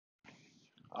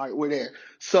All right, we're there.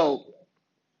 So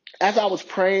as I was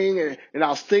praying and I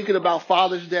was thinking about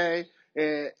Father's Day,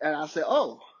 and I said,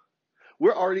 oh,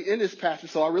 we're already in this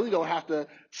passage, so I really don't have to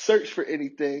search for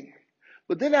anything.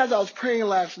 But then as I was praying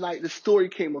last night, the story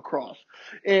came across.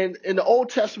 And in the Old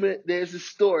Testament, there's this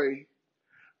story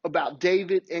about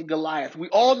David and Goliath. We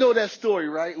all know that story,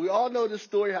 right? We all know this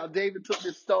story, how David took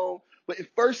this stone. But in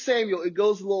 1 Samuel, it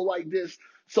goes a little like this.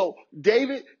 So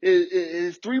David,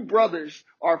 his three brothers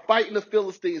are fighting the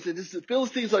Philistines. And the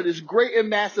Philistines are this great and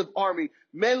massive army.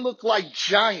 Men look like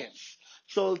giants.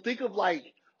 So think of like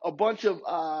a bunch of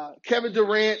Kevin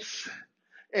Durant's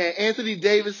and Anthony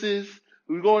Davis's.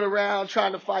 We're going around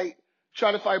trying to fight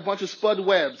a bunch of Spud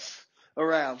Webbs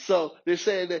around. So they're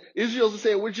saying that Israel's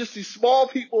saying we're just these small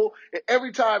people, and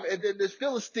every time, and then this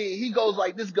Philistine, he goes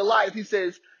like this Goliath, he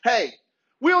says, hey,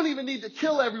 we don't even need to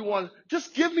kill everyone.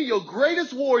 Just give me your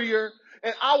greatest warrior,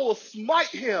 and I will smite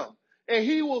him. And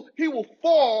he will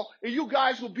fall, and you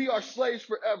guys will be our slaves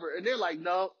forever. And they're like,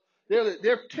 no.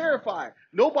 They're terrified.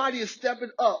 Nobody is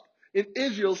stepping up in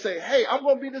Israel saying, hey, I'm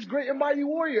going to be this great and mighty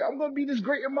warrior. I'm going to be this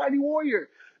great and mighty warrior.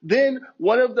 Then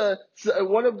one of the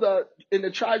in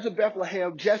the tribes of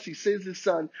Bethlehem, Jesse sends his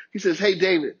son. He says, hey,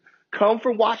 David, come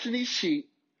from watching these sheep.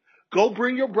 Go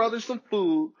bring your brother some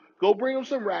food. Go bring him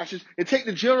some rations and take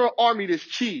the general army this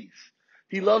cheese.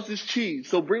 He loves this cheese.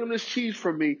 So bring him this cheese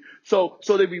from me so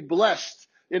they be blessed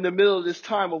in the middle of this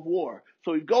time of war.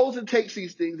 So he goes and takes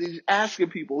these things. He's asking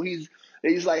people. He's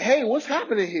like, hey, what's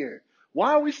happening here?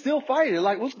 Why are we still fighting?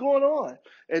 Like, what's going on?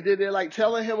 And then they're like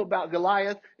telling him about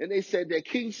Goliath. And they said that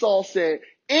King Saul said,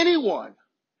 anyone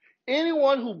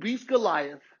who beats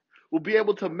Goliath will be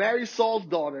able to marry Saul's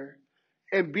daughter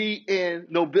and be in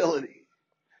nobility.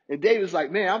 And David's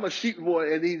like, man, I'm a sheep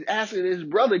boy. And he's asking, his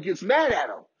brother gets mad at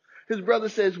him. His brother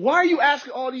says, why are you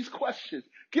asking all these questions?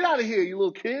 Get out of here, you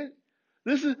little kid.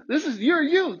 This is your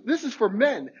youth. This is for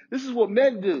men. This is what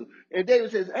men do. And David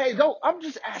says, hey, I'm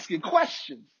just asking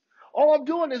questions. All I'm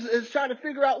doing is trying to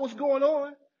figure out what's going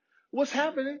on. What's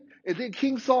happening? And then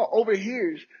King Saul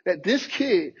overhears that this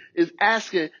kid is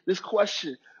asking this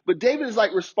question. But David is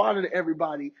like responding to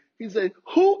everybody. He said,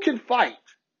 who can fight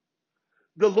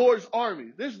the Lord's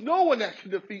army? There's no one that can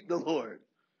defeat the Lord.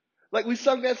 Like we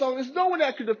sung that song, there's no one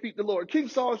that can defeat the Lord. King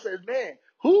Saul says, man,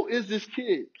 who is this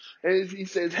kid? And he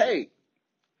says, hey,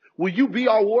 will you be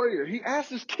our warrior? He asked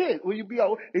this kid, will you be our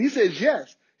warrior? And he says,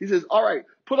 yes. He says, all right,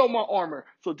 put on my armor.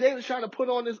 So David's trying to put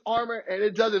on this armor, and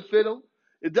it doesn't fit him.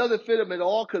 It doesn't fit him at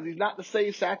all because he's not the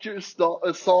same stature as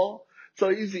Saul. So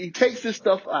he takes this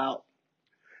stuff out,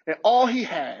 and all he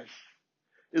has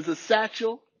is a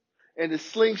satchel and a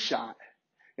slingshot.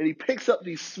 And he picks up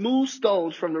these smooth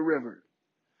stones from the river.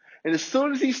 And as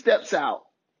soon as he steps out,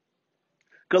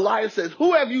 Goliath says,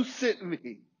 who have you sent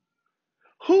me?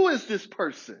 Who is this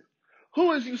person?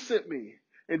 Who has you sent me?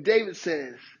 And David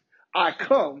says, I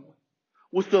come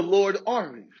with the Lord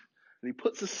armies. And he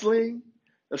puts a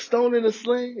stone in a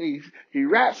sling, and he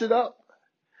wraps it up,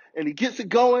 and he gets it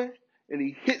going, and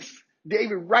he hits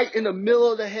David right in the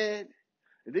middle of the head.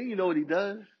 And then you know what he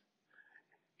does?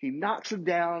 He knocks him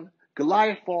down.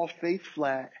 Goliath falls face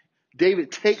flat.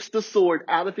 David takes the sword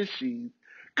out of his sheath,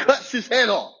 cuts his head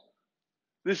off.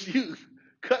 This youth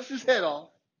cuts his head off,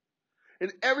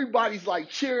 and everybody's like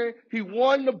cheering. He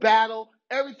won the battle.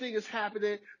 Everything is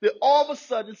happening. Then all of a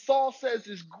sudden, Saul says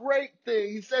this great thing.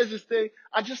 He says this thing.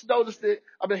 I just noticed it.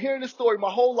 I've been hearing this story my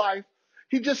whole life.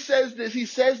 He just says this. He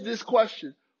says this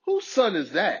question. Whose son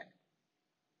is that?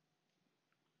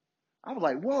 I was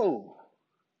like, whoa.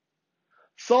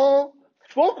 Saul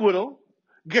spoke with him,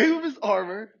 gave him his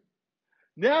armor.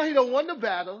 Now he done won the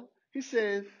battle. He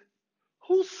says,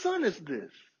 whose son is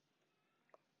this?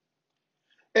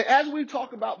 And as we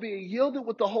talk about being yielded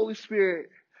with the Holy Spirit,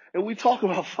 and we talk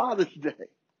about Father's Day,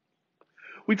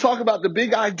 we talk about the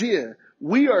big idea.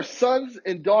 We are sons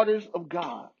and daughters of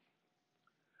God.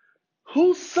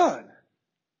 Whose son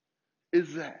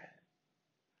is that?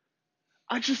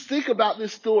 I just think about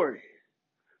this story.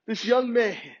 This young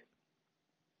man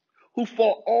who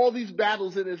fought all these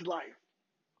battles in his life.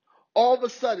 All of a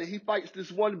sudden, he fights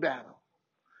this one battle.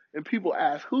 And people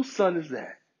ask, whose son is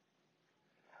that?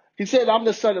 He said, I'm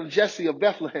the son of Jesse of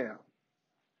Bethlehem.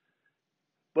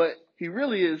 But he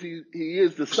really is, he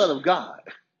is the son of God.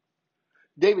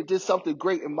 David did something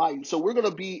great and mighty. So we're going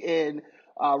to be in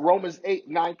Romans 8,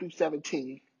 9 through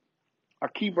 17. Our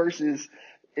key verse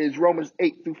is Romans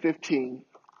 8 through 15.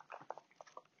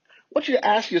 I want you to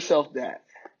ask yourself that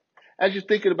as you're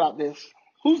thinking about this.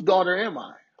 Whose daughter am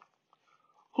I?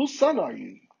 Whose son are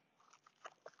you?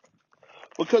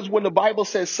 Because when the Bible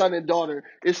says son and daughter,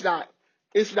 it's not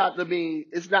to mean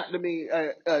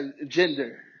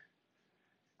gender.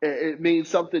 It means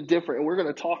something different, and we're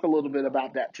going to talk a little bit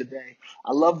about that today.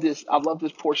 I love this. I love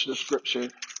this portion of scripture,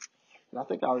 and I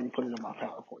think I already put it in my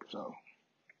PowerPoint.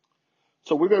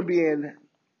 So we're going to be in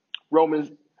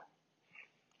Romans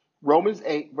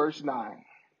 8, verse 9.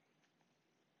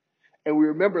 And we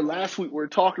remember last week we were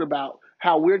talking about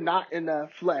how we're not in the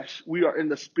flesh, we are in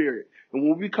the spirit. And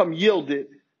when we become yielded,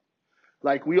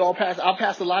 like I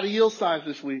passed a lot of yield signs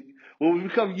this week. When we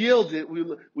become yielded,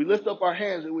 we lift up our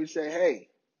hands and we say, hey,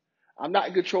 I'm not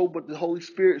in control, but the Holy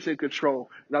Spirit's in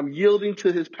control. And I'm yielding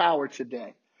to his power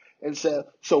today. And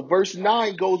so verse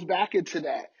 9 goes back into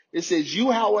that. It says,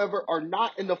 you, however, are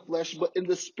not in the flesh, but in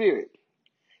the spirit.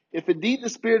 If indeed the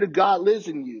Spirit of God lives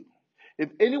in you. If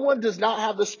anyone does not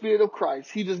have the Spirit of Christ,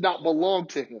 he does not belong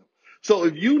to him. So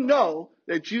if you know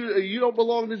that you don't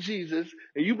belong to Jesus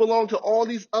and you belong to all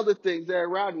these other things that are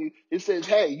around you, it says,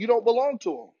 hey, you don't belong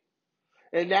to him.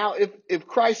 And now if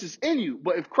Christ is in you,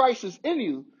 but if Christ is in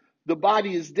you, the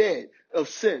body is dead of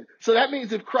sin. So that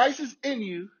means if Christ is in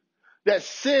you, that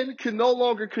sin can no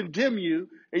longer condemn you,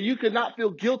 and you cannot feel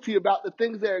guilty about the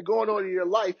things that are going on in your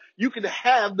life. You can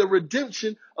have the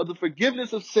redemption of the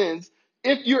forgiveness of sins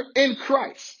if you're in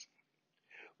Christ.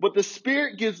 But the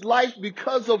Spirit gives life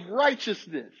because of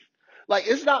righteousness. Like,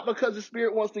 it's not because the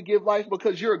Spirit wants to give life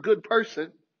because you're a good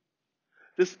person.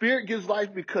 The Spirit gives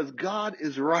life because God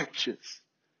is righteous.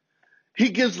 He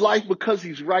gives life because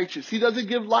he's righteous. He doesn't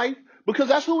give life because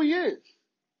that's who he is.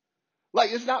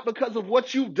 Like, it's not because of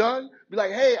what you've done. Be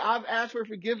like, hey, I've asked for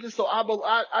forgiveness, so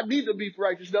I need to be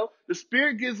righteous. No, the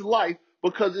Spirit gives life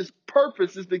because its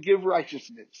purpose is to give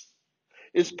righteousness.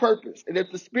 Its purpose. And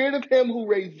if the Spirit of him who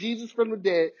raised Jesus from the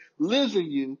dead lives in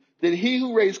you, then he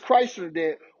who raised Christ from the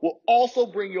dead will also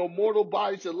bring your mortal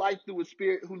body to life through his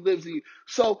Spirit who lives in you.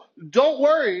 So don't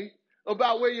worry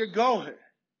about where you're going.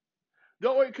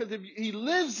 Don't worry, because if he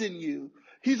lives in you,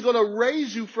 he's going to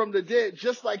raise you from the dead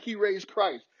just like he raised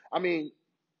Christ. I mean,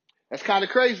 that's kind of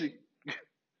crazy.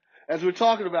 As we're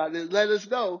talking about this, let us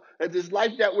know that this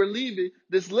life that we're living,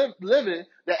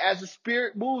 that as the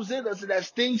Spirit moves in us and as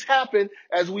things happen,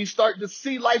 as we start to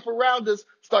see life around us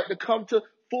start to come to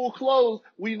full close,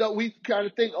 we kind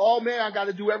of think, oh man, I got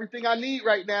to do everything I need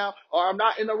right now, or I'm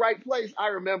not in the right place. I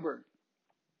remember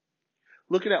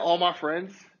looking at all my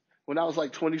friends when I was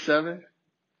like 27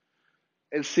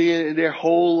 and seeing their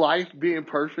whole life being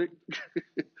perfect.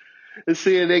 And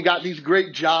seeing they got these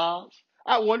great jobs.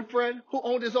 I had one friend who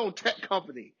owned his own tech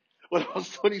company when I was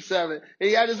 27. And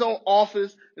he had his own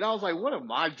office. And I was like, what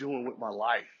am I doing with my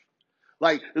life?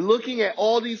 Like, looking at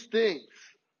all these things.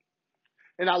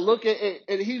 And I look at it,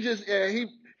 and he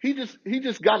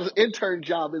just got an intern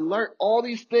job and learned all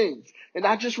these things. And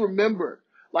I just remember,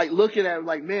 like, looking at him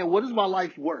like, man, what is my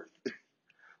life worth?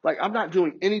 Like, I'm not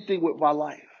doing anything with my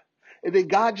life. And then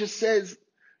God just says,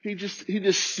 he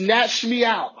just snatched me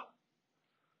out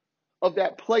of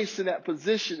that place and that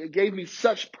position. It gave me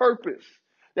such purpose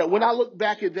that when I look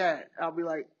back at that, I'll be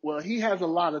like, well, he has a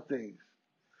lot of things,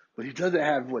 but he doesn't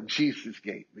have what Jesus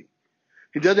gave me.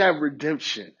 He doesn't have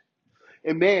redemption.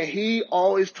 And man, he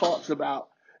always talks about,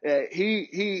 his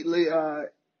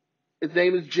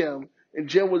name is Jim, and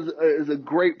Jim is a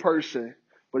great person,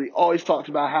 but he always talks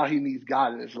about how he needs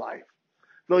God in his life.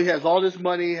 Though he has all this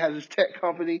money, he has his tech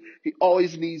company, he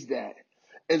always needs that.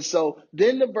 And so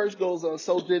then the verse goes on.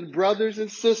 So then brothers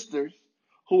and sisters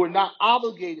who are not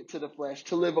obligated to the flesh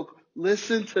to live,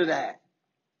 listen to that.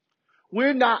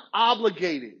 We're not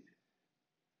obligated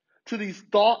to these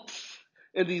thoughts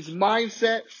and these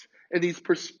mindsets and these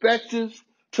perspectives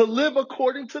to live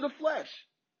according to the flesh.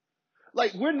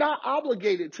 Like, we're not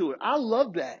obligated to it. I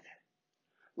love that.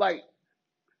 Like,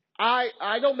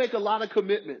 I don't make a lot of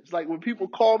commitments. Like, when people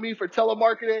call me for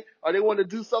telemarketing or they want to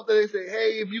do something, they say,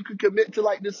 hey, if you could commit to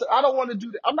like this, I don't want to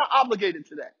do that. I'm not obligated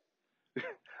to that.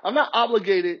 I'm not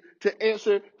obligated to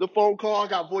answer the phone call. I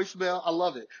got voicemail. I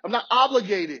love it. I'm not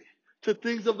obligated to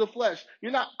things of the flesh.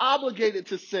 You're not obligated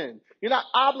to sin. You're not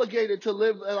obligated to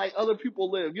live like other people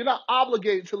live. You're not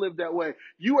obligated to live that way.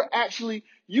 You actually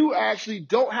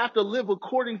don't have to live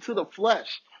according to the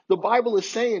flesh. The Bible is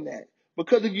saying that.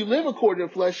 Because if you live according to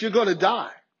the flesh, you're going to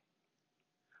die.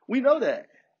 We know that.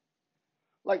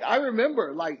 Like, I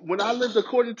remember, like, when I lived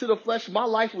according to the flesh, my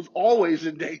life was always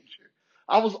in danger.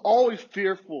 I was always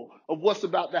fearful of what's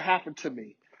about to happen to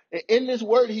me. And in this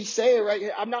word, he's saying right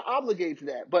here, I'm not obligated to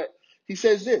that. But he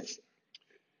says this.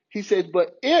 He says,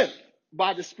 but if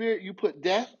by the Spirit you put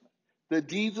death, the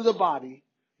deeds of the body,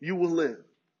 you will live.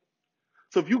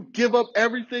 So if you give up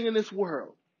everything in this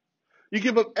world, you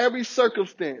give up every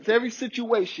circumstance, every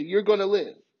situation, you're going to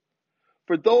live.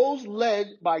 For those led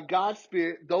by God's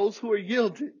Spirit, those who are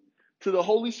yielded to the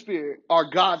Holy Spirit are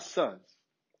God's sons.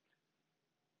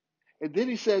 And then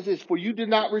he says this, for you did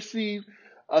not receive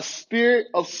a spirit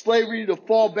of slavery to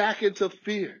fall back into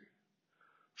fear.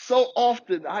 So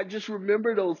often, I just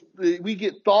remember we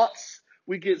get thoughts,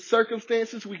 we get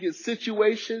circumstances, we get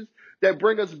situations that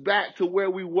bring us back to where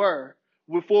we were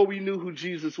before we knew who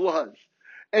Jesus was.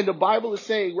 And the Bible is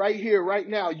saying right here, right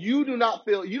now, you don't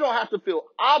have to feel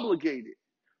obligated,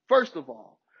 first of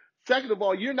all. Second of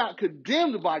all, you're not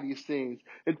condemned by these things.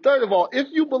 And third of all, if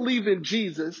you believe in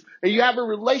Jesus and you have a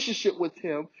relationship with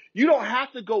him, you don't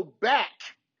have to go back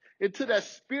into that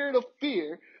spirit of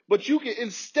fear, but you can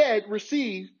instead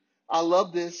receive, I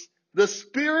love this, the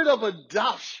spirit of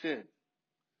adoption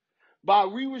by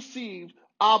we received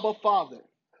Abba Father.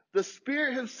 The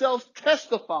Spirit himself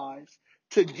testifies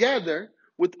together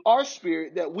with our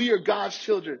spirit that we are God's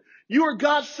children. You are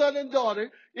God's son and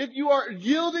daughter. If you are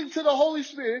yielding to the Holy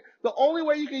Spirit, the only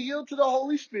way you can yield to the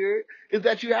Holy Spirit is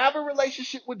that you have a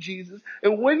relationship with Jesus.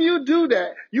 And when you do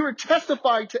that, you are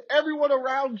testifying to everyone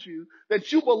around you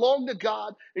that you belong to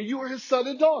God and you are his son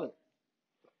and daughter.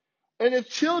 And as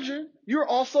children, you're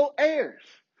also heirs.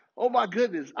 Oh my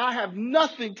goodness. I have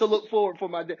nothing to look forward for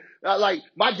my dad. Like,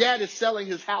 my dad is selling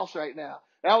his house right now.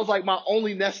 That was like my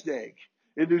only nest egg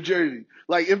in New Jersey.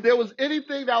 Like, if there was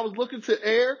anything that I was looking to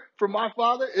heir from my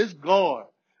father, it's gone.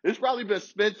 It's probably been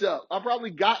spent up. I probably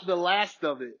got the last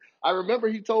of it. I remember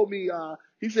he told me,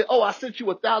 he said, oh, I sent you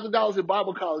 $1,000 in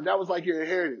Bible college. That was like your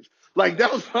inheritance. Like,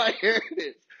 that was my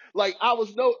inheritance. Like, I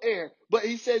was no heir. But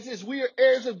he says this, we are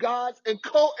heirs of God and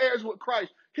co-heirs with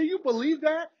Christ. Can you believe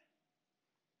that?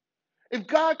 If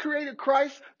God created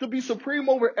Christ to be supreme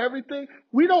over everything,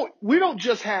 we don't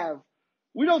just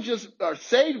are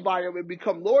saved by him and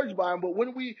become lords by him, but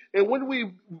when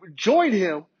we join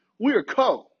him, we are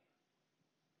co.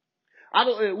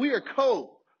 We are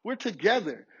co. We're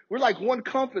together. We're like one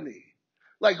company.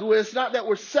 Like, it's not that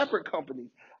we're separate companies.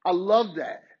 I love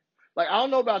that. Like, I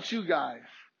don't know about you guys,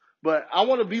 but I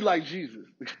want to be like Jesus.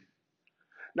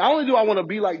 Not only do I want to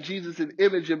be like Jesus in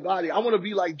image and body, I want to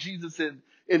be like Jesus in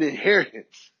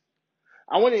inheritance.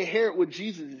 I want to inherit what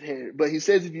Jesus inherited. But he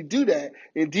says if you do that,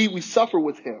 indeed we suffer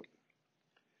with him.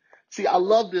 See, I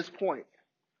love this point.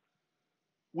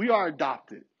 We are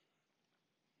adopted.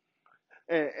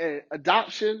 And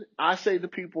adoption, I say to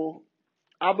people,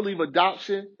 I believe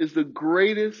adoption is the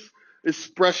greatest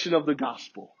expression of the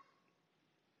gospel.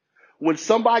 When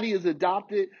somebody is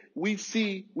adopted, we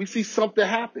see something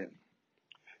happen.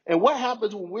 And what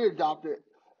happens when we're adopted,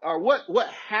 or what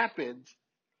happens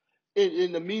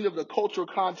in the meaning of the cultural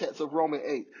context of Romans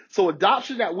 8. So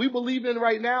adoption that we believe in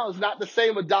right now is not the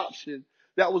same adoption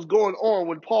that was going on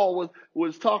when Paul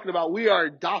was talking about we are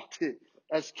adopted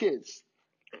as kids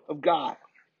of God.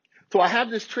 So I have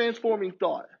this transforming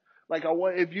thought. Like,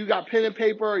 if you got pen and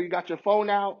paper or you got your phone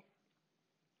out,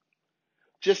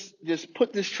 just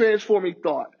put this transforming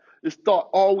thought, this thought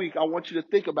all week. I want you to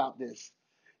think about this.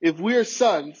 If we are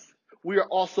sons, we are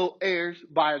also heirs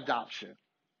by adoption.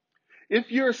 If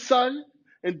you're a son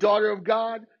and daughter of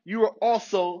God, you are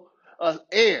also an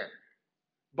heir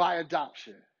by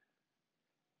adoption.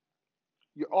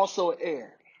 You're also an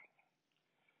heir.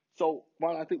 So,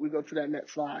 I think we go to that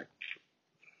next slide.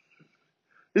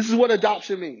 This is what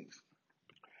adoption means.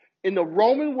 In the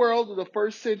Roman world of the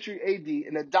first century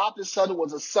AD, an adopted son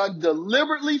was a son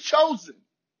deliberately chosen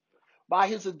by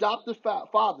his adoptive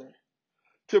father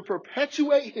to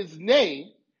perpetuate his name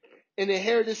and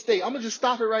inherit his estate. I'm going to just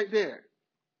stop it right there.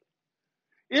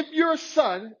 If you're a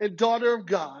son and daughter of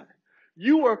God,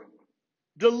 you were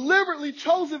deliberately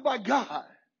chosen by God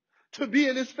to be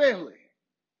in his family.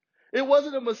 It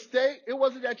wasn't a mistake. It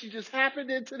wasn't that you just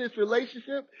happened into this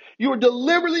relationship. You were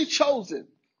deliberately chosen.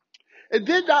 And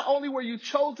then not only were you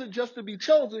chosen just to be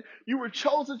chosen, you were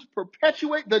chosen to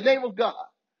perpetuate the name of God.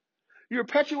 You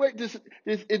perpetuate this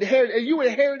inherit, and you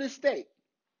inherit his state.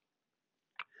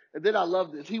 And then I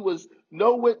love this. He was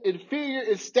no whit inferior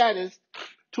in status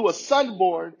to a son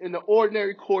born in the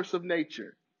ordinary course of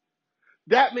nature.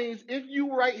 That means if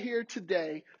you right here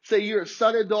today say you're a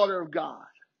son and daughter of God,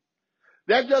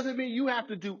 that doesn't mean you have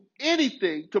to do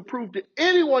anything to prove to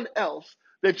anyone else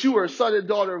that you are a son and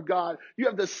daughter of God. You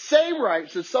have the same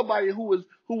rights as somebody who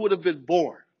would have been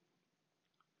born.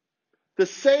 The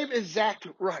same exact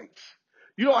rights.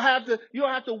 You don't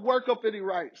have to work up any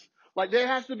rights. Like, there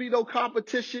has to be no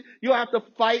competition. You don't have to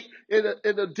fight in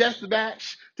a death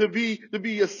match to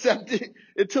be accepted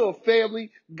into a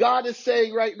family. God is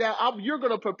saying right now, you're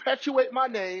going to perpetuate my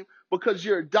name because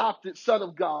you're adopted son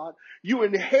of God. You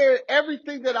inherit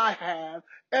everything that I have,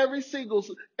 every single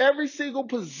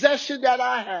possession that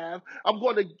I have. I'm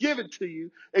going to give it to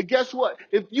you. And guess what?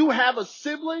 If you have a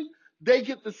sibling, they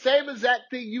get the same exact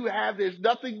thing you have. There's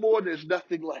nothing more. There's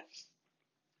nothing less.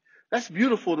 That's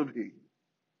beautiful to me.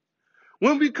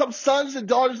 When we become sons and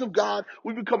daughters of God,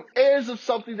 we become heirs of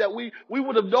something that we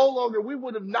would have no longer, we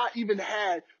would have not even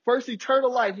had. First,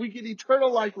 eternal life. We get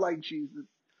eternal life like Jesus.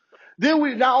 Then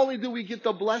we not only do we get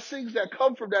the blessings that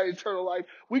come from that eternal life,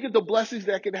 we get the blessings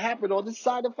that can happen on this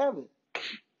side of heaven.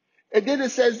 And then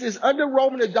it says this, under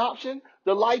Roman adoption,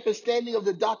 the life and standing of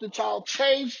the adopted child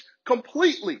changed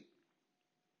completely.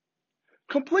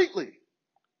 Completely.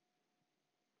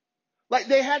 Like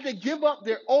they had to give up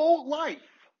their old life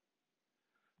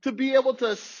to be able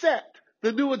to accept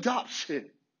the new adoption.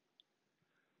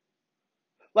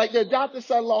 Like the adopted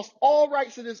son lost all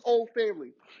rights in his old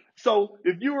family. So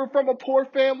if you were from a poor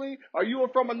family or you were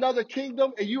from another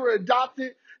kingdom and you were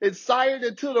adopted and sired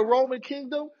into the Roman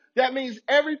kingdom, that means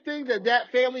everything that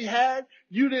that family had,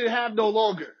 you didn't have no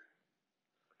longer.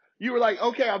 You were like,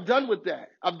 okay, I'm done with that.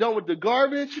 I'm done with the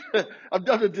garbage. I'm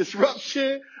done with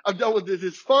disruption. I'm done with the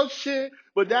dysfunction.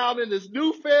 But now I'm in this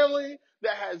new family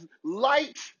that has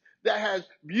light, that has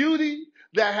beauty,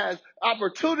 that has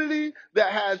opportunity,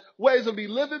 that has ways of me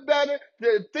living better,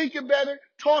 thinking better,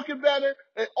 talking better,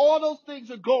 and all those things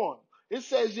are gone. It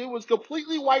says it was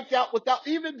completely wiped out without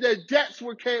even their debts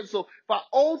were canceled. If I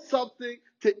owe something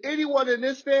to anyone in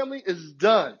this family, it's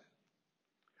done.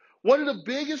 One of the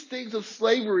biggest things of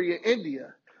slavery in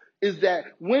India is that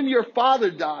when your father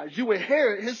dies, you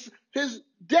inherit his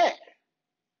debt.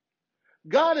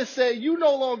 God is saying you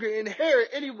no longer inherit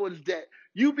anyone's debt.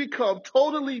 You become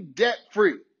totally debt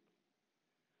free.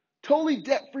 Totally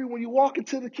debt free when you walk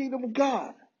into the kingdom of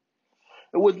God.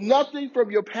 And with nothing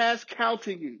from your past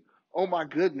counting you. Oh my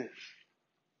goodness.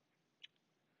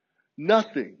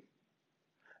 Nothing.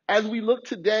 As we look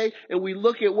today and we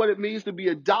look at what it means to be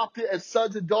adopted as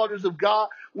sons and daughters of God,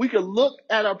 we can look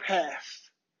at our past.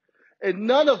 And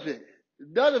none of it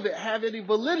have any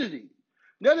validity.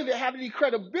 None of it have any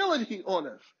credibility on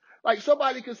us. Like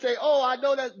somebody could say, oh, I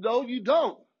know that. No, you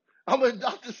don't. I'm an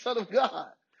adopted son of God.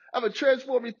 I'm a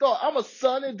transforming thought. I'm a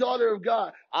son and daughter of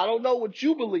God. I don't know what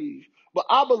you believe, but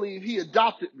I believe he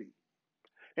adopted me.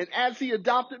 And as he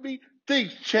adopted me,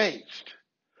 things changed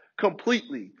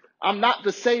completely. I'm not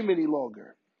the same any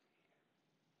longer.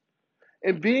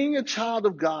 And being a child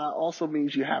of God also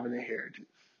means you have an inheritance.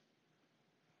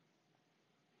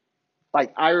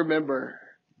 Like I remember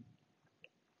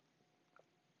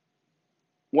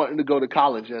wanting to go to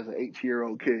college as an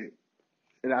 18-year-old kid.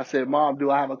 And I said, Mom, do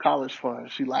I have a college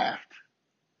fund? She laughed.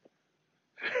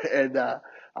 And I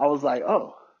was like,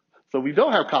 oh, so we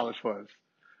don't have college funds.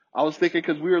 I was thinking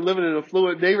because we were living in an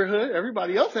affluent neighborhood,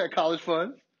 everybody else had college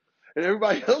funds and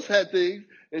everybody else had things.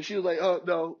 And she was like, oh,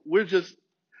 no, we're just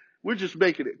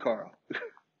making it, Carl.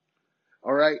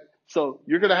 All right. So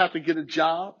you're going to have to get a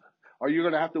job or you're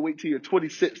going to have to wait till you're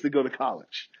 26 to go to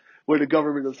college where the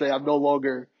government will say, I'm no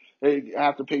longer, I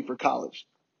have to pay for college.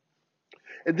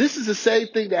 And this is the same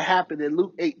thing that happened in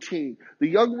Luke 18. The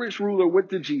young rich ruler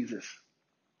went to Jesus.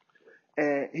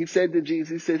 And he said to Jesus,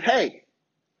 he said, hey,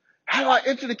 how do I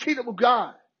enter the kingdom of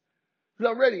God? He's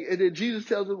not ready. And then Jesus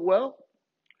tells him, well,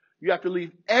 you have to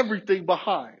leave everything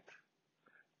behind.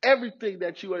 Everything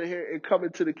that you inherit and come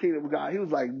into the kingdom of God. He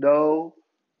was like, no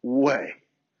way.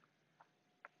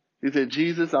 He said,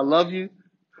 Jesus, I love you.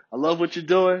 I love what you're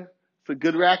doing. It's a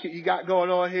good racket you got going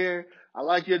on here. I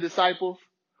like your disciples.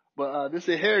 But this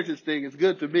inheritance thing is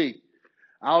good to me.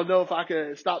 I don't know if I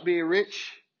can stop being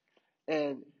rich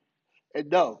and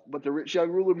no, but the rich young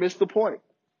ruler missed the point.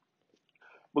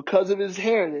 Because of his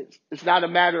inheritance, it's not a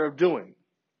matter of doing.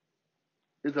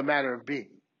 It's a matter of being.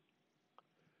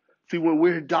 See, when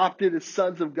we're adopted as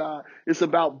sons of God, it's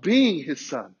about being his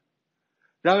son.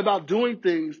 Not about doing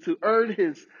things to earn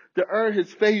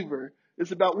his favor.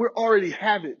 It's about we already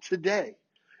have it today.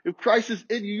 If Christ is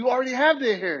in you, you already have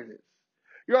the inheritance.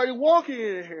 You're already walking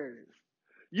in inheritance.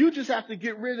 You just have to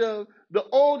get rid of the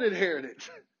old inheritance.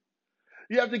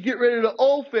 You have to get rid of the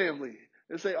old family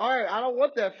and say, all right, I don't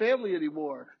want that family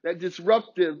anymore. That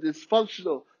disruptive,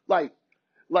 dysfunctional. Like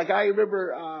I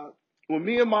remember when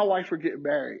me and my wife were getting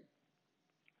married,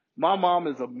 my mom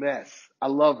is a mess. I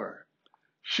love her.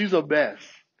 She's a mess.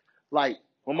 Like,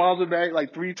 my mom's been married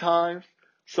like 3 times,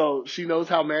 so she knows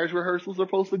how marriage rehearsals are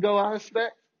supposed to go, I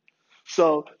expect.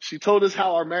 So she told us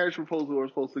how our marriage proposal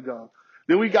was supposed to go.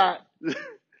 Then I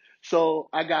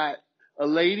got a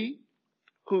lady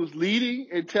who's leading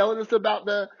and telling us about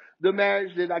the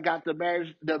marriage. Then I got the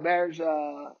marriage,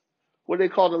 what do they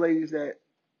call the ladies that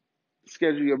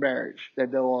schedule your marriage,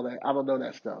 that know all that? I don't know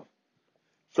that stuff.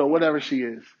 So whatever she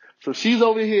is. So she's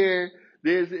over here.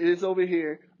 It's over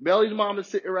here. Melly's mom is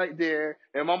sitting right there,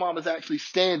 and my mom is actually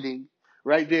standing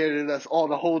right there to us all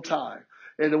the whole time.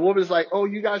 And the woman's like, oh,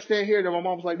 you guys stand here. And then my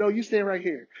mom was like, no, you stand right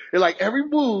here. And like every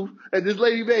move that this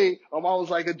lady made, my mom was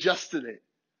like adjusting it.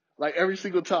 Like every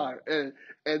single time. And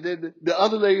then the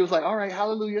other lady was like, all right,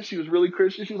 hallelujah. She was really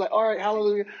Christian. She was like, all right,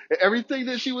 hallelujah. And everything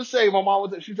that she would say, my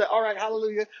mom was, she was like, all right,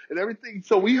 hallelujah. And everything.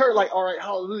 So we heard like, all right,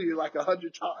 hallelujah, like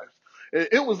 100 times. And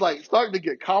it was like starting to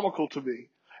get comical to me.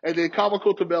 And then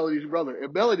comical to Melody's brother.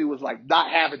 And Melody was like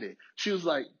not having it. She was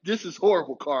like, this is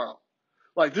horrible, Carl.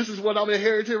 Like, this is what I'm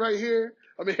inheriting right here.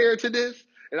 I'm inheriting this.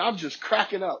 And I'm just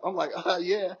cracking up. I'm like,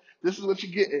 yeah, this is what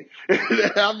you're getting.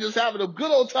 And I'm just having a good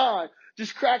old time,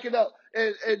 just cracking up.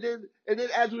 And then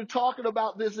as we're talking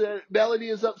about this, Melody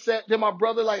is upset. Then my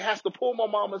brother like has to pull my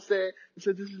mom and said,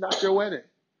 this is not your wedding.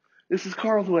 This is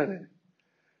Carl's wedding.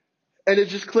 And it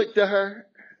just clicked to her.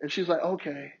 And she's like,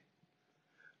 okay.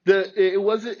 It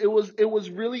was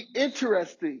really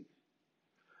interesting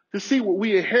to see what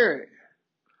we inherit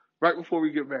right before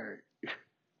we get married.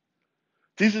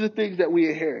 These are the things that we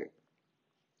inherit.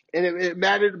 And it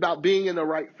mattered about being in the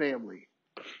right family.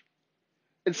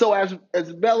 And so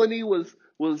as Melanie was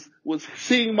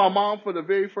seeing my mom for the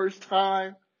very first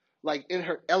time, like in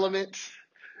her element,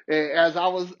 and as I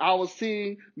was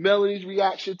seeing Melanie's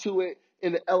reaction to it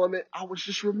in the element, I was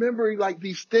just remembering like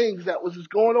these things that was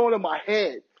just going on in my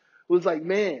head. It was like,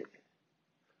 man,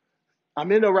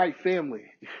 I'm in the right family.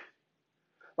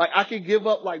 Like I could give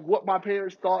up like what my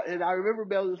parents thought. And I remember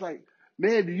Melanie was like,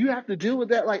 man, do you have to deal with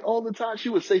that like all the time? She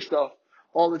would say stuff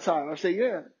all the time. I say,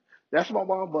 yeah, that's my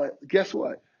mom, but guess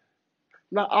what? I'm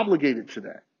not obligated to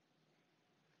that.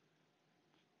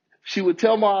 She would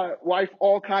tell my wife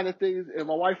all kind of things, and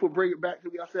my wife would bring it back to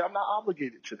me. I said, I'm not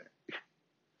obligated to that.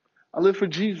 I live for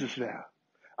Jesus now.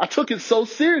 I took it so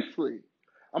seriously.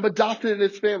 I'm adopted in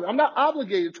this family. I'm not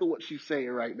obligated to what she's saying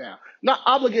right now. I'm not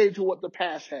obligated to what the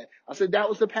past had. I said, that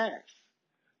was the past.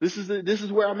 This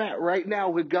is where I'm at right now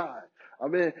with God.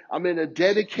 I'm in a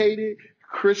dedicated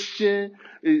Christian,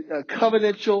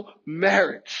 covenantal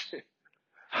marriage.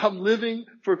 I'm living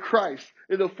for Christ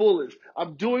in the fullest.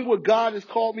 I'm doing what God has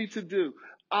called me to do.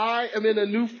 I am in a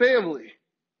new family.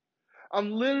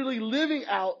 I'm literally living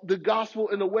out the gospel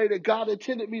in the way that God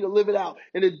intended me to live it out.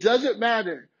 And it doesn't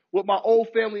matter what my old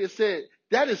family has said.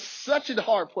 That is such a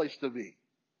hard place to be.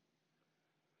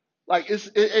 Like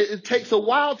it takes a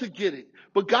while to get it.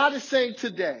 But God is saying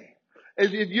today,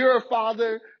 if you're a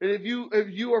father, and if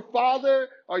you are a father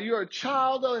or you're a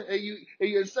child and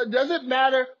your son, doesn't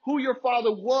matter who your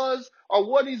father was or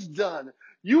what he's done.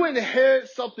 You inherit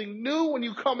something new when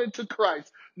you come into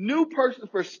Christ. New person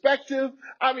perspective.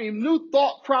 New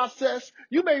thought process.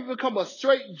 You may become a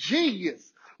straight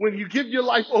genius when you give your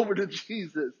life over to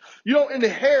Jesus. You don't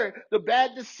inherit the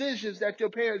bad decisions that your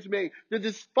parents made, the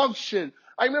dysfunction.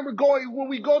 I remember when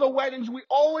we go to weddings, we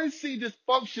always see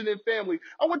dysfunction in family.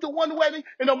 I went to one wedding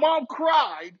and the mom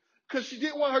cried because she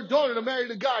didn't want her daughter to marry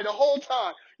the guy the whole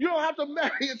time. You don't have to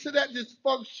marry into that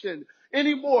dysfunction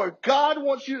anymore. God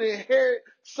wants you to inherit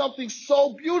something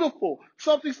so beautiful,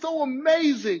 something so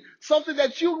amazing, something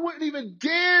that you wouldn't even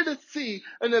dare to see,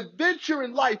 an adventure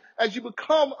in life as you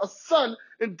become a son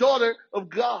and daughter of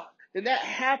God. And that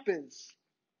happens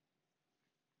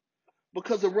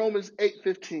because of Romans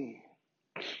 8:15.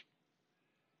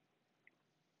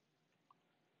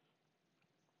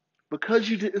 Because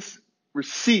you didn't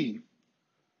receive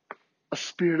a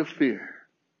spirit of fear.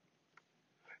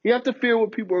 You have to fear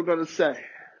what people are going to say.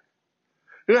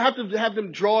 You don't have to have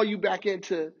them draw you back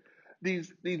into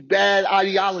these bad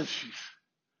ideologies,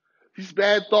 these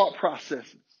bad thought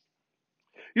processes.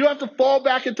 You don't have to fall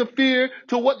back into fear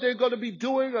to what they're going to be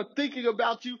doing or thinking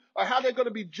about you or how they're going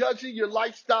to be judging your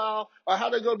lifestyle or how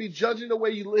they're going to be judging the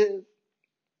way you live.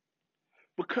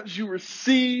 Because you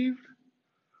received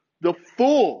the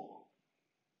full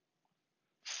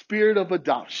spirit of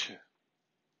adoption.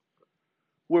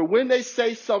 Where when they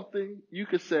say something, you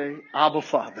can say, Abba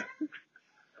Father.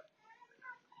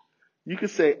 You can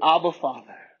say, Abba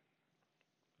Father.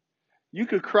 You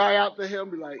could cry out to him,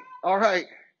 be like, all right,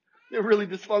 they're really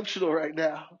dysfunctional right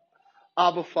now.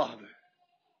 Abba Father.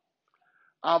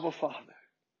 Abba Father.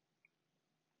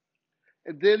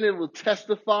 And then it will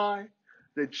testify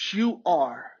that you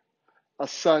are a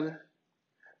son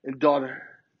and daughter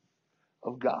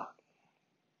of God.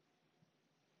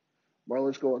 Well,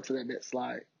 let's go on to that next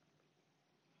slide.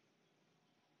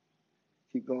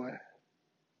 Keep going.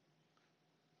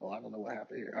 Oh, I don't know what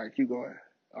happened here. All right, keep going.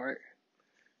 All right,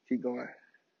 keep going.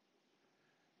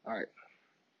 All right.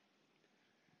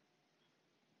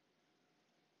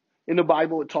 In the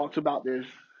Bible, it talks about there's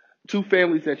two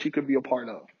families that you could be a part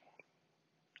of.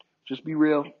 Just be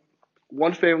real.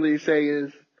 One family, they say,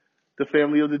 is the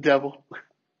family of the devil.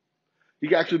 You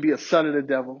can actually be a son of the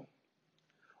devil.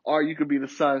 or you could be the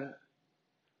son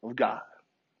of God.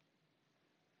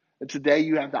 And today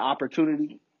you have the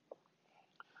opportunity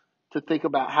to think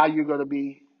about how you're going to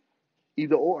be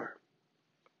either or.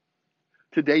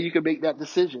 Today you can make that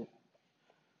decision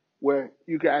where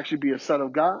you can actually be a son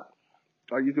of God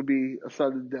or you could be a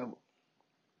son of the devil.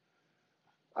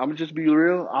 I'm going to just be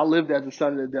real. I lived as a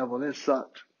son of the devil and it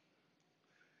sucked.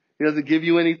 He doesn't give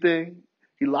you anything.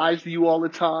 He lies to you all the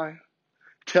time.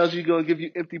 Tells you he's going to give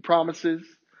you empty promises.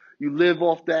 You live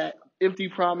off that empty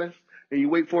promise and you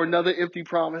wait for another empty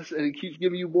promise and he keeps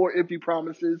giving you more empty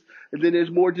promises. And then there's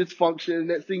more dysfunction.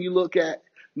 Next thing you look at,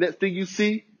 next thing you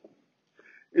see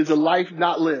is a life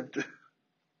not lived.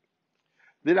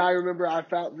 Then I remember I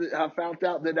found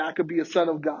out that I could be a son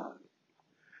of God.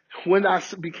 When I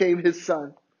became his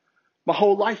son, my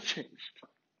whole life changed.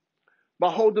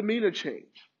 My whole demeanor changed.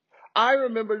 I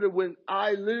remember that when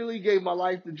I literally gave my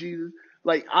life to Jesus,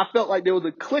 like I felt like there was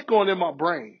a click on in my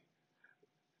brain.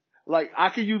 Like I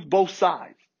could use both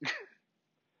sides.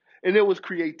 And there was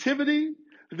creativity,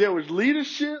 there was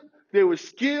leadership, there was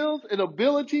skills and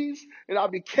abilities, and I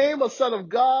became a son of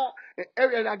God,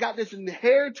 and I got this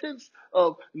inheritance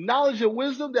of knowledge and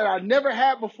wisdom that I never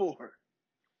had before.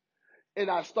 And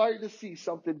I started to see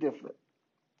something different.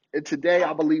 And today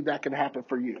I believe that can happen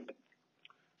for you.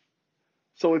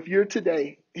 So if you're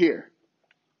today here,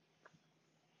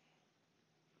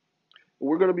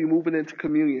 we're going to be moving into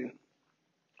communion.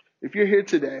 If you're here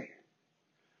today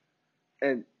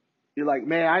and you're like,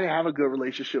 man, I didn't have a good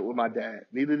relationship with my dad.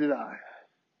 Neither did I.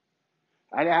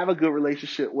 I didn't have a good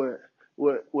relationship with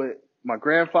my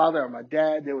grandfather or my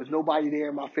dad. There was nobody there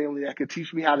in my family that could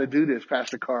teach me how to do this,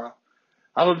 Pastor Carl.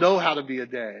 I don't know how to be a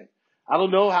dad. I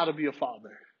don't know how to be a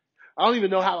father. I don't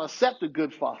even know how to accept a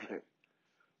good father.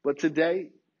 But today,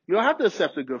 you don't have to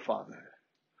accept a good father.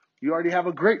 You already have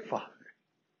a great father.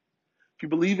 If you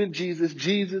believe in Jesus,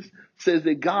 Jesus says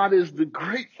that God is the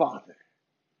great father.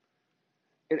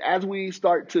 And as we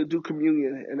start to do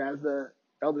communion and as the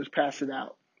elders pass it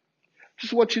out,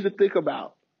 just want you to think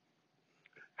about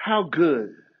how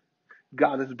good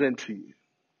God has been to you.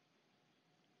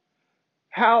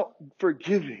 How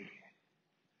forgiving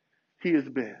he has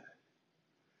been.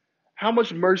 How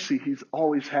much mercy he's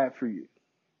always had for you.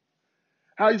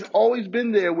 How he's always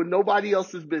been there when nobody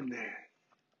else has been there.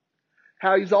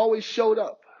 How he's always showed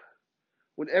up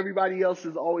when everybody else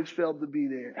has always failed to be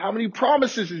there. How many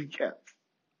promises he kept.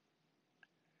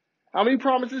 How many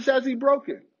promises has he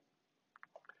broken?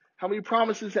 How many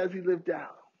promises has he lived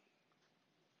out?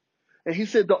 And he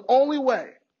said the only way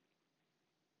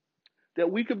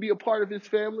that we could be a part of his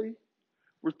family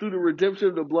was through the redemption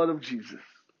of the blood of Jesus.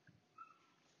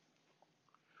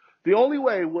 The only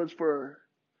way was for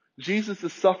Jesus to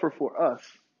suffer for us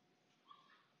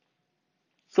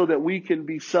so that we can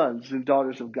be sons and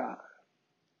daughters of God.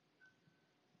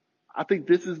 I think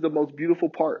this is the most beautiful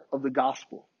part of the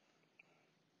gospel.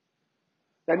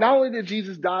 That not only did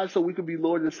Jesus die so we could be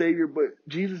Lord and Savior, but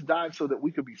Jesus died so that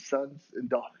we could be sons and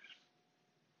daughters.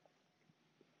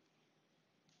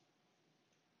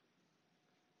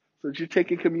 So as you're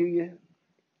taking communion,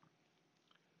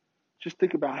 just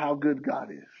think about how good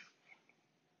God is.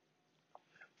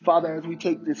 Father, as we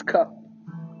take this cup,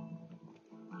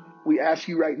 we ask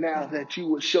you right now that you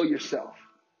would show yourself.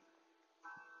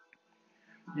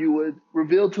 You would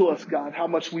reveal to us, God, how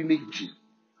much we need you.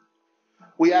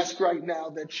 We ask right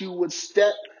now that you would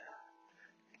step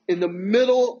in the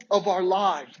middle of our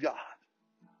lives, God,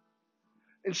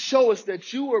 and show us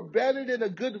that you are better than a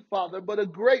good father, but a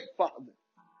great father.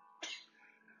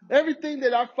 Everything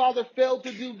that our father failed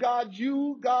to do, God,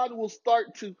 you, God, will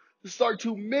start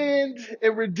to mend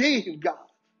and redeem, God.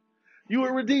 You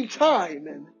will redeem time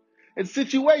and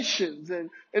situations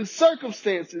and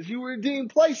circumstances. You will redeem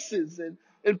places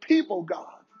and people, God.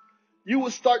 You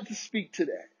will start to speak to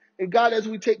that. And God, as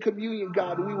we take communion,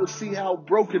 God, we will see how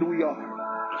broken we are.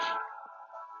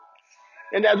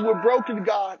 And as we're broken,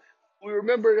 God, we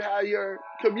remember how your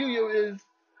communion is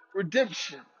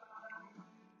redemption.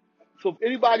 So if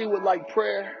anybody would like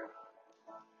prayer,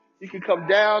 you can come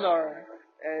down or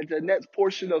at the next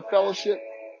portion of fellowship,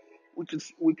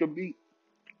 we can meet.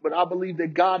 But I believe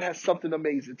that God has something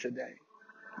amazing today.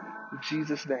 In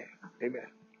Jesus' name, amen.